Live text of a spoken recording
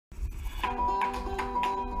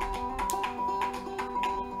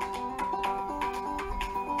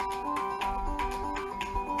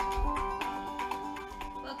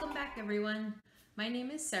My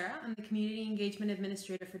name is Sarah. I'm the Community Engagement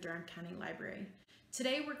Administrator for Durham County Library.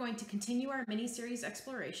 Today we're going to continue our mini-series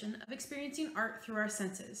exploration of experiencing art through our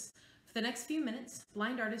senses. For the next few minutes,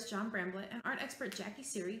 blind artist John Bramblitt and art expert Jackie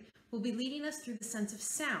Siri will be leading us through the sense of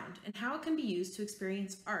sound and how it can be used to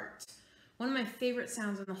experience art. One of my favorite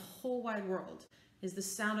sounds in the whole wide world is the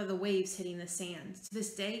sound of the waves hitting the sand. To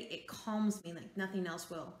this day, it calms me like nothing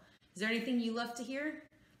else will. Is there anything you love to hear?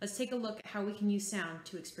 Let's take a look at how we can use sound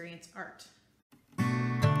to experience art.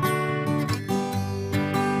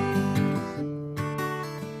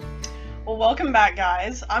 Well, welcome back,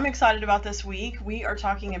 guys. I'm excited about this week. We are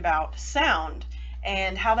talking about sound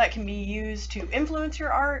and how that can be used to influence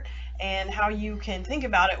your art and how you can think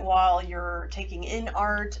about it while you're taking in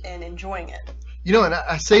art and enjoying it. You know, and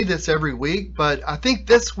I say this every week, but I think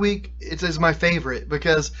this week it is my favorite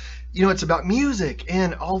because, you know, it's about music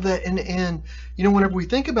and all that. And you know, whenever we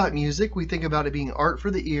think about music, we think about it being art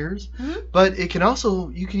for the ears, but it can also,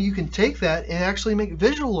 you can take that and actually make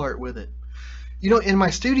visual art with it. You know, in my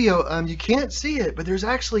studio, you can't see it, but there's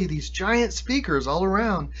actually these giant speakers all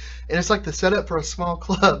around, and it's like the setup for a small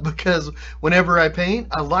club because whenever I paint,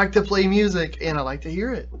 I like to play music and I like to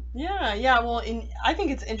hear it. Yeah. Well, I think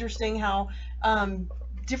it's interesting how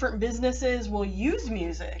different businesses will use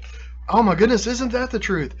music. Oh my goodness, isn't that the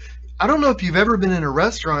truth? I don't know if you've ever been in a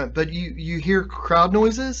restaurant, but you hear crowd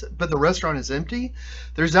noises, but the restaurant is empty.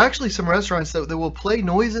 There's actually some restaurants that will play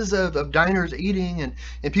noises of diners eating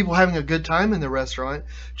and people having a good time in the restaurant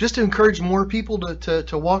just to encourage more people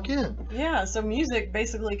to walk in. Yeah, so music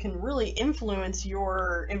basically can really influence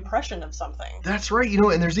your impression of something. That's right, you know,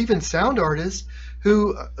 and there's even sound artists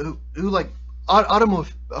who like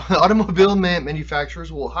automobile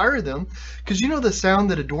manufacturers will hire them because you know the sound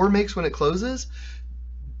that a door makes when it closes?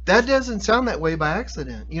 That doesn't sound that way by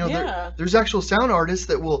accident. You know, there's actual sound artists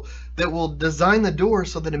that will design the door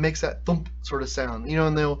so that it makes that thump sort of sound. You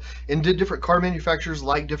know, and different car manufacturers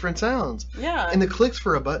like different sounds. Yeah. And the clicks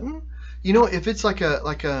for a button, you know, if it's like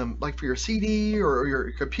for your CD or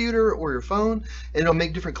your computer or your phone, and it'll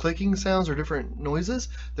make different clicking sounds or different noises.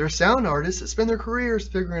 There are sound artists that spend their careers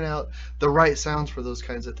figuring out the right sounds for those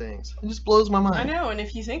kinds of things. It just blows my mind. I know, and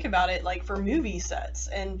if you think about it, like for movie sets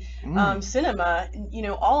and cinema, you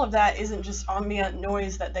know, all of that isn't just ambient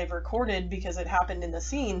noise that they've recorded because it happened in the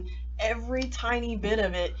scene. Every tiny bit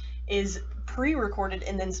of it is pre-recorded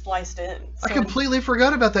and then spliced in. So I completely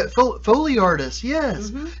forgot about that. Foley artists,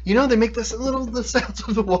 yes. You know, they make the sounds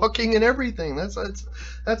of the walking and everything.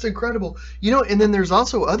 That's incredible. You know, and then there's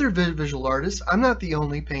also other visual artists. I'm not the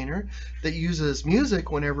only painter that uses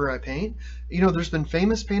music whenever I paint. You know, there's been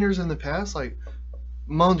famous painters in the past like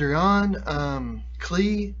Mondrian,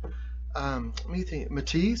 Klee, let me think,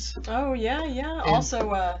 Matisse. Oh yeah.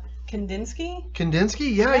 Also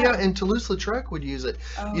Kandinsky, yeah, and Toulouse-Lautrec would use it.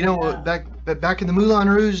 Oh, you know, back in the Moulin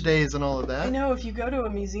Rouge days and all of that. I know, if you go to a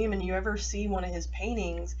museum and you ever see one of his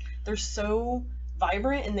paintings, they're so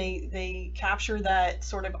vibrant and they capture that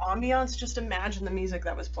sort of ambiance. Just imagine the music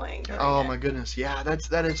that was playing. Oh my goodness, yeah,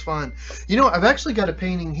 that is fun. You know, I've actually got a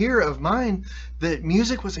painting here of mine that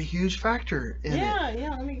music was a huge factor in it.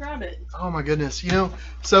 Yeah, let me grab it. Oh my goodness, you know,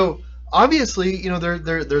 so obviously, you know,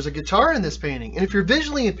 there's a guitar in this painting, and if you're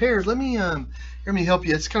visually impaired, let me help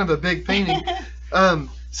you. It's kind of a big painting.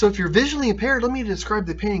 So if you're visually impaired, let me describe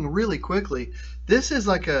the painting really quickly. This is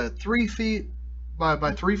like a 3 feet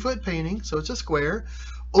by 3 foot painting, so it's a square.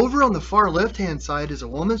 Over on the far left hand side is a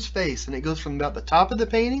woman's face, and it goes from about the top of the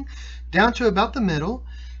painting down to about the middle.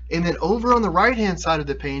 And then over on the right hand side of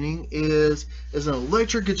the painting is an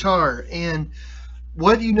electric guitar. And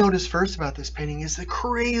what you notice first about this painting is the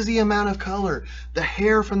crazy amount of color. The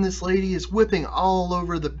hair from this lady is whipping all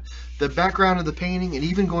over the background of the painting and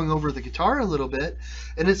even going over the guitar a little bit.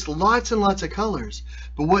 And it's lots and lots of colors.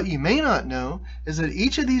 But what you may not know is that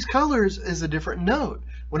each of these colors is a different note.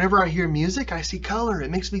 Whenever I hear music, I see color.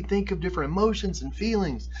 It makes me think of different emotions and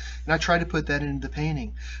feelings. And I try to put that into the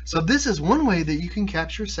painting. So this is one way that you can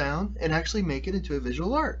capture sound and actually make it into a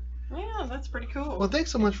visual art. Yeah, that's pretty cool. Well,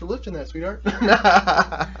 thanks so much for lifting that, sweetheart.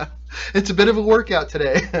 It's a bit of a workout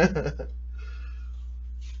today.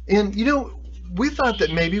 And, you know, we thought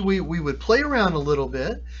that maybe we would play around a little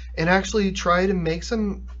bit and actually try to make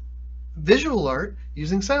some visual art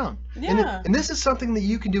using sound. Yeah. And this is something that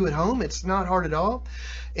you can do at home. It's not hard at all.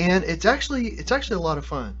 And it's actually a lot of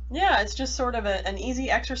fun. Yeah, it's just sort of an easy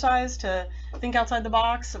exercise to think outside the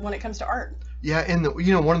box when it comes to art. Yeah, and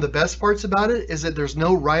you know, one of the best parts about it is that there's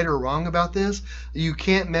no right or wrong about this. You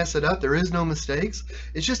can't mess it up. There is no mistakes.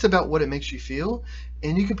 It's just about what it makes you feel,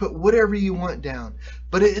 and you can put whatever you want down.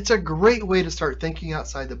 But it's a great way to start thinking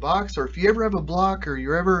outside the box. Or if you ever have a block, or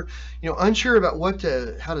you're ever, you know, unsure about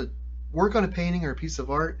how to work on a painting or a piece of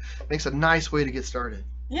art makes a nice way to get started.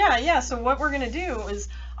 Yeah. So what we're gonna do is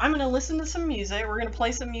I'm gonna listen to some music. We're gonna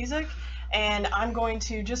play some music, and I'm going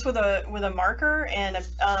to just with a marker and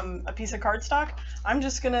a piece of cardstock. I'm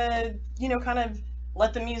just gonna kind of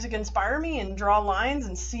let the music inspire me and draw lines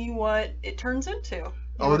and see what it turns into.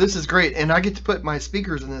 Oh, this is great, and I get to put my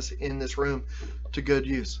speakers in this room to good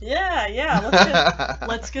use. Yeah.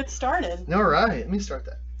 Let's get started. All right, let me start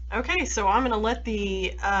that. Okay, so I'm gonna let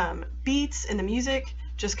the beats and the music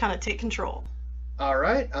just kind of take control. All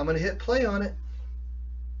right, I'm gonna hit play on it.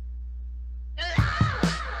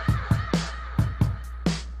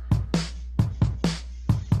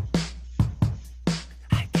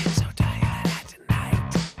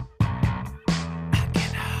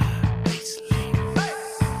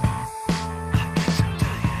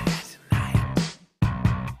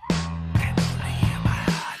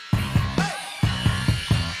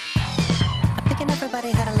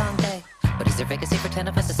 Everybody had a long day, but is there vacancy for 10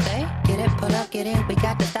 of us to stay? Get it, pull up, get in. We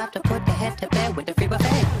got to stop to put the head to bed with the free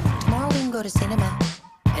buffet. Tomorrow we can go to cinema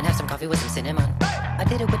and have some coffee with some cinnamon. I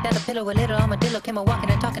did it without a pillow, a little armadillo came a walking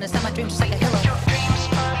and talking inside my dreams just like a hero.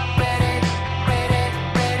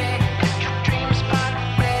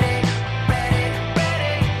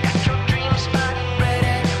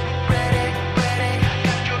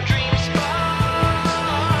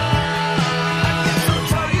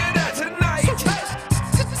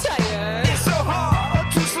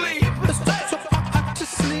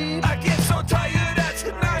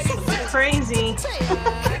 Crazy.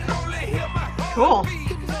 Cool. All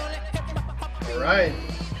right.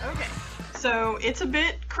 Okay. So it's a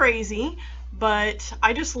bit crazy, but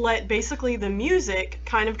I just let basically the music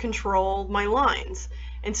kind of control my lines.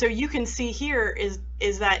 And so you can see here is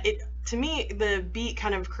that it, to me, the beat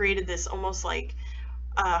kind of created this almost like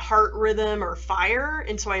heart rhythm or fire.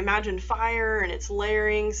 And so I imagined fire and it's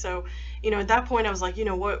layering. So, at that point I was like,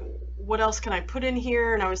 what else can I put in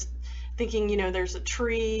here? And I was thinking, there's a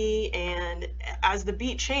tree, and as the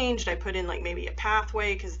beat changed, I put in like maybe a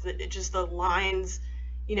pathway because the lines,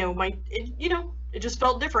 it just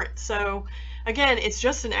felt different. So again, it's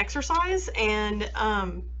just an exercise, and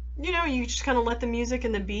you just kind of let the music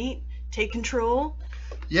and the beat take control.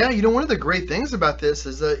 Yeah, one of the great things about this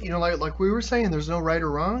is that, like we were saying, there's no right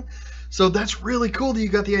or wrong. So that's really cool that you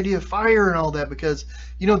got the idea of fire and all that, because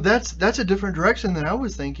that's a different direction than I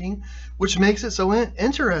was thinking, which makes it so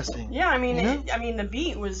interesting. Yeah, I mean, the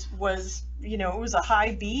beat was it was a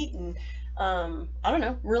high beat and I don't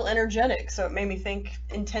know, real energetic. So it made me think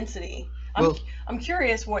intensity. I'm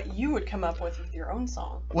curious what you would come up with your own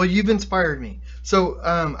song. Well, you've inspired me. So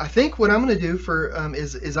I think what I'm going to do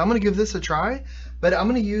is I'm going to give this a try, but I'm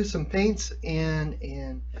going to use some paints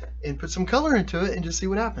and put some color into it and just see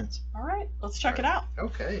what happens. All right, let's check it out.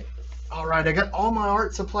 Okay. All right, I got all my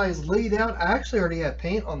art supplies laid out. I actually already have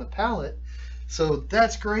paint on the palette, so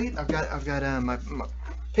that's great. I've got my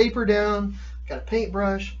paper down, got a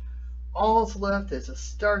paintbrush. All that's left is to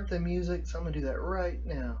start the music, so I'm going to do that right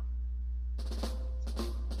now.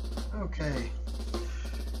 Okay.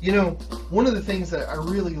 One of the things that I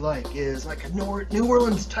really like is like a New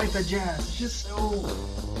Orleans type of jazz. It's just so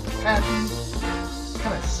happy,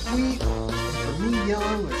 kind of sweet. And for me,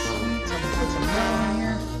 yellow is sweet, so I'm going to put some yellow in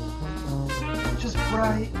here. Just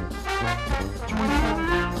bright, joyful,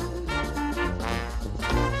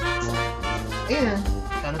 and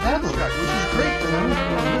kind of abstract, which is great because I'm going to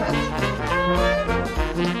put on that.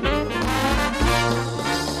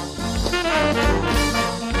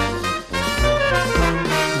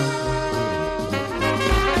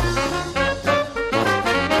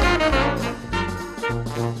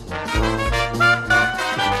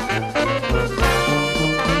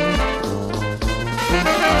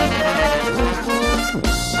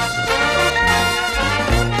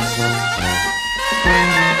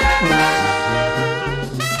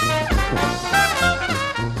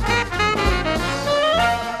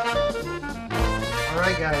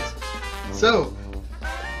 So,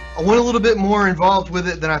 I went a little bit more involved with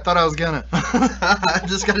it than I thought I was gonna. I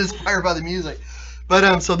just got inspired by the music.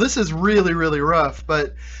 But so this is really, really rough.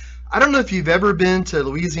 But I don't know if you've ever been to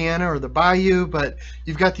Louisiana or the Bayou, but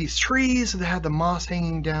you've got these trees that have the moss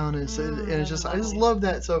hanging down, and it's just, I just love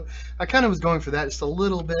that. So I kind of was going for that just a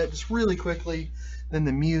little bit, just really quickly, then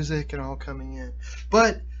the music and all coming in.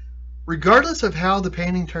 But regardless of how the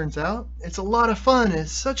painting turns out, it's a lot of fun.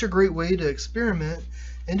 It's such a great way to experiment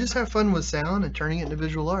and just have fun with sound and turning it into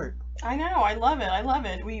visual art. I know, I love it. I love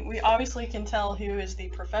it. We obviously can tell who is the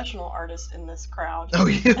professional artist in this crowd. Oh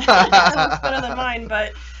yeah, That's better than mine.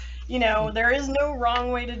 But you know, there is no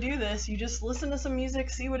wrong way to do this. You just listen to some music,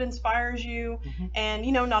 see what inspires you, and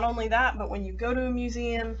you know, not only that, but when you go to a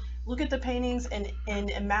museum, look at the paintings and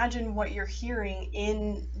imagine what you're hearing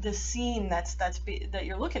in the scene that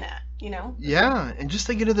you're looking at, you know? Yeah, and just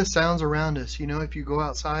thinking of the sounds around us, you know, if you go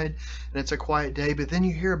outside and it's a quiet day, but then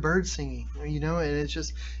you hear a bird singing, you know, and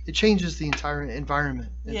it changes the entire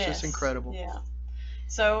environment. It's just incredible. Yeah.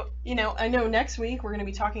 So, you know, I know next week we're going to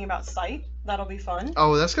be talking about sight. That'll be fun.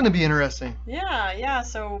 Oh, that's going to be interesting. Yeah.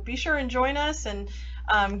 So be sure and join us and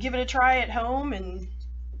give it a try at home and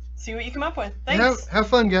see what you come up with. Thanks. Have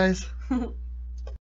fun, guys.